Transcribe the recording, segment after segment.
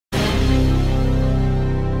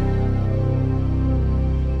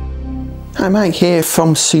Hi, Mike here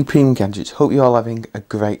from Supreme Gadgets. Hope you're all having a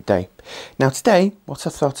great day. Now today, what I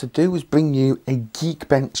thought I'd do was bring you a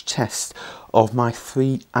Geekbench test of my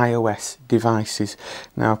 3 iOS devices.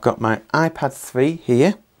 Now I've got my iPad 3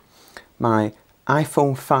 here, my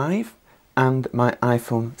iPhone 5 and my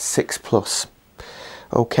iPhone 6 Plus.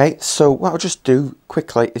 Okay, so what I'll just do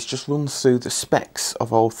quickly is just run through the specs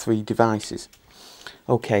of all 3 devices.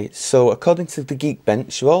 Okay, so according to the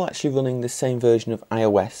Geekbench, they're all actually running the same version of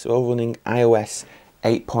iOS. They're all running iOS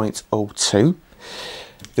 8.02.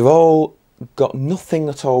 They've all got nothing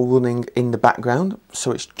at all running in the background,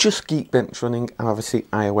 so it's just Geekbench running, and obviously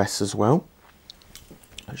iOS as well.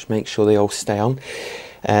 I'll just make sure they all stay on.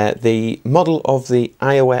 The model of the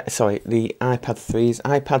the iPad 3 is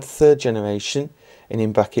iPad 3rd generation, and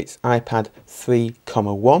in brackets iPad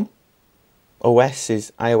 3,1. OS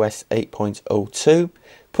is iOS 8.02,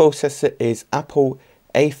 processor is Apple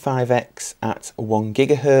A5X at 1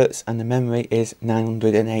 GHz, and the memory is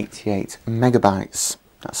 988 megabytes.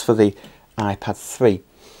 That's for the iPad 3.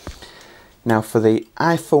 Now for the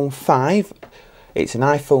iPhone 5, it's an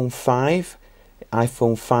iPhone 5,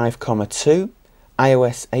 iPhone 5,2,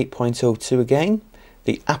 iOS 8.02 again,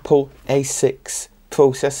 the Apple A6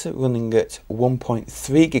 processor running at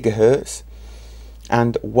 1.3 GHz,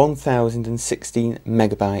 and 1016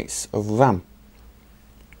 megabytes of RAM.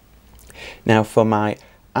 Now for my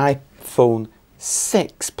iPhone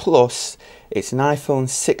 6 Plus, it's an iPhone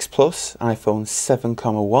 6 Plus, iPhone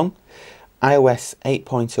 7,1, iOS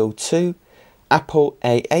 8.02, Apple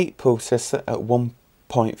A8 processor at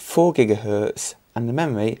 1.4 GHz, and the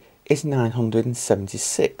memory is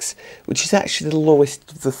 976, which is actually the lowest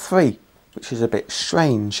of the 3, which is a bit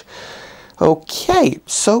strange. Okay,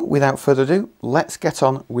 so without further ado, let's get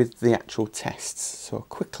on with the actual tests. So I'll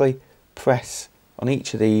quickly press on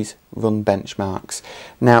each of these, run benchmarks.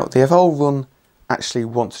 Now they have all run actually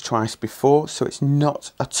once or twice before, so it's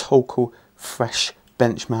not a total fresh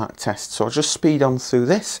benchmark test. So I'll just speed on through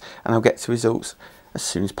this and I'll get to results as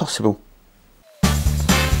soon as possible.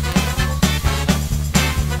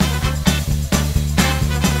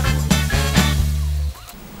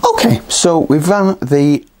 Okay, so we've run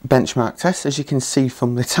the benchmark test. As you can see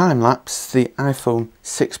from the time lapse, the iPhone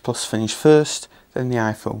 6 Plus finished first, then the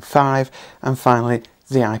iPhone 5, and finally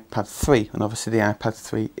the iPad 3. And obviously the iPad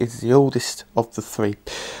 3 is the oldest of the 3.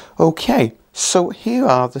 Okay, so here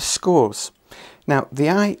are the scores. Now the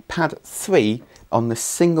iPad 3 on the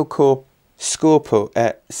single core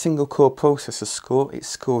processor score, it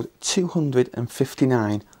scored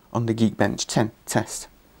 259 on the Geekbench 10 test.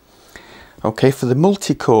 Okay, for the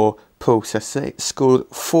multi-core processor, it scored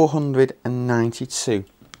 492.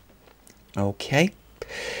 Okay,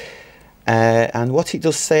 and what it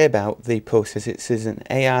does say about the processor, it says an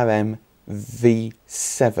ARM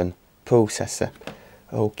V7 processor.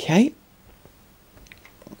 Okay,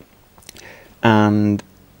 and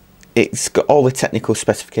it's got all the technical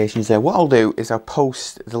specifications there. What I'll do is I'll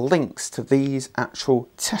post the links to these actual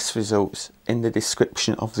test results in the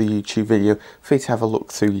description of the YouTube video for you to have a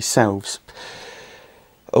look through yourselves.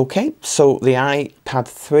 Okay, so the iPad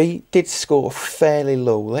 3 did score fairly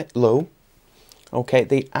low. Okay,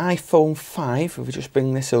 the iPhone 5, if we just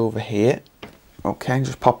bring this over here, okay,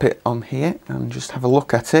 just pop it on here and just have a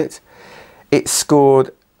look at it. It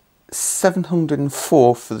scored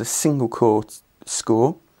 704 for the single core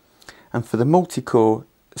score, and for the multi-core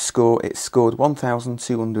score it scored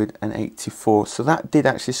 1284. So that did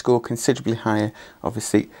actually score considerably higher,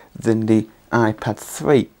 obviously, than the iPad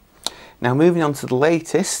 3. Now moving on to the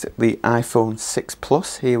latest, the iPhone 6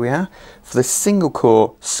 Plus, here we are. For the single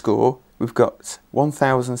core score, we've got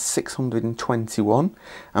 1621,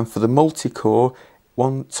 and for the multi-core,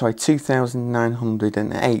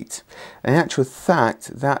 2908. And in actual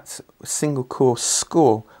fact, that single core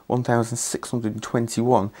score,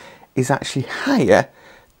 1621, is actually higher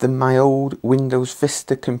than my old Windows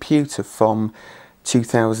Vista computer from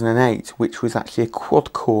 2008, which was actually a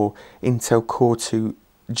quad-core Intel Core 2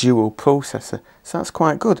 dual processor. So that's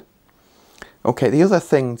quite good. Okay, the other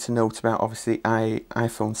thing to note about obviously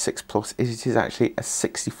iPhone 6 Plus is it is actually a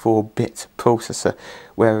 64-bit processor,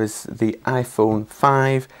 whereas the iPhone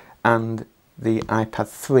 5 and the iPad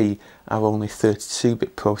 3 are only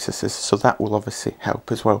 32-bit processors, so that will obviously help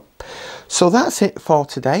as well. So that's it for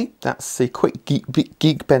today. That's the quick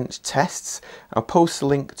Geekbench tests. I'll post a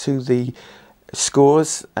link to the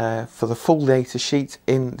scores for the full data sheet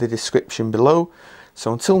in the description below.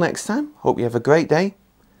 So until next time, hope you have a great day.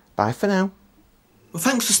 Bye for now. Well,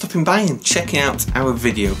 thanks for stopping by and checking out our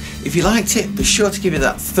video. If you liked it, be sure to give it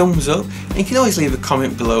that thumbs up, and you can always leave a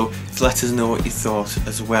comment below to let us know what you thought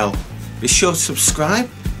as well. Be sure to subscribe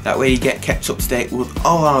That way you get kept up to date with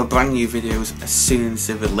all our brand new videos as soon as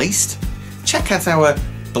they're released. Check out our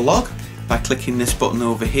blog by clicking this button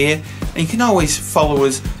over here, and you can always follow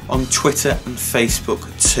us on Twitter and Facebook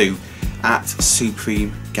too, at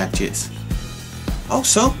Supreme Gadgets.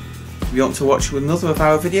 Also, if you want to watch another of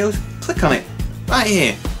our videos, click on it right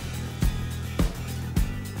here.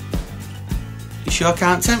 You sure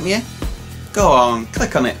can't tempt me? Go on,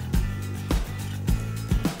 click on it.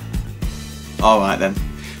 Alright then,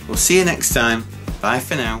 we'll see you next time. Bye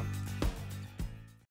for now.